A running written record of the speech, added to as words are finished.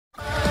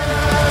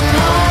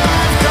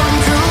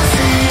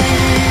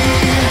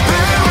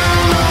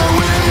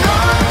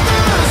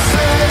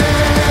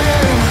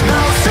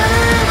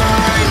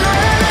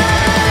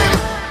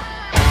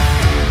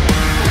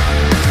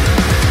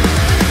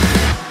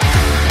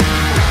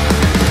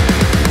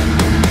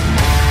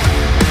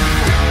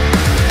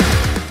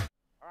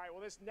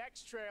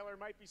trailer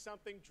might be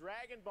something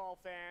Dragon Ball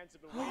fans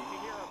have been waiting to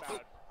hear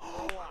about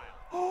for a while.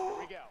 Here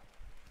we go.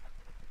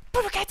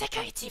 Budokai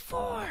Tenkaichi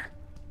 4!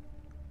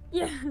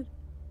 Yeah.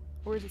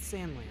 Or is it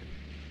Sandland?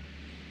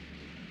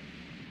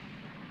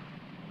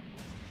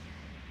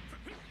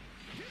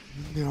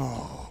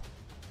 No.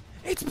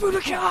 It's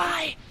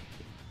Budokai!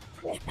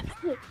 It's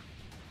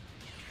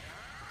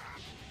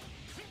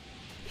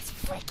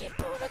freaking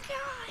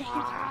Budokai!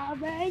 Ah,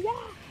 man, yeah.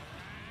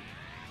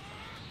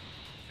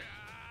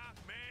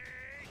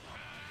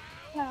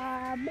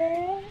 Ah,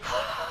 man.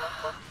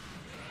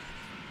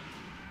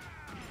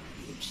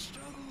 Huge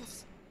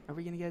struggles. Are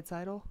we gonna get a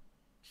title?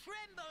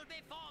 Tremble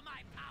before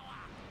my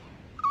power!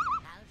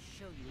 I'll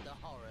show you the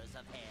horrors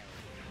of hell.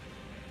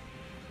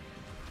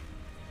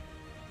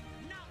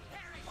 Now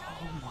perish!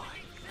 Oh my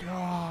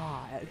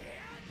god.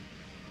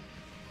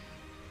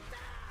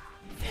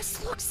 This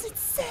looks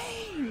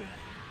insane!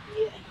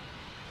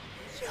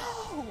 Yo!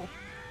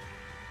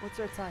 What's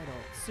our title?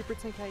 Super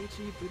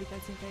Tenkaichi,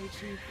 Budokai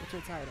Tenkaichi? What's our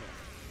title?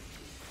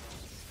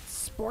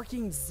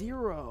 Sparking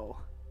Zero!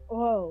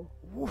 Whoa.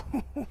 Whoa.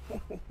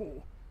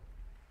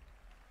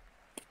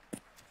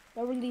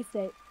 No release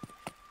date.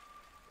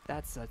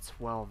 That's a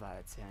 12 out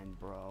of 10,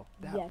 bro.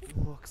 That Yes.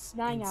 looks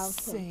 9 out of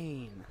 10.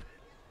 insane.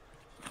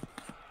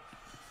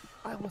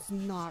 I was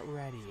not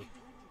ready.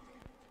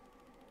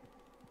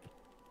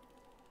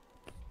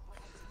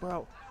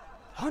 Bro,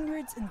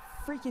 hundreds in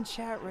freaking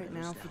chat right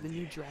now for the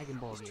new Dragon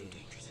Ball game.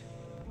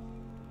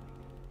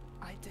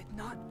 I did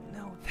not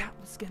know that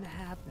was gonna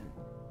happen.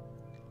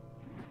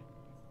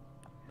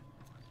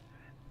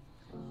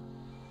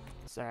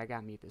 Sorry, I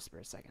gotta mute this for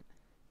a second.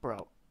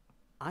 Bro,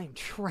 I am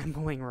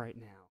trembling right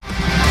now.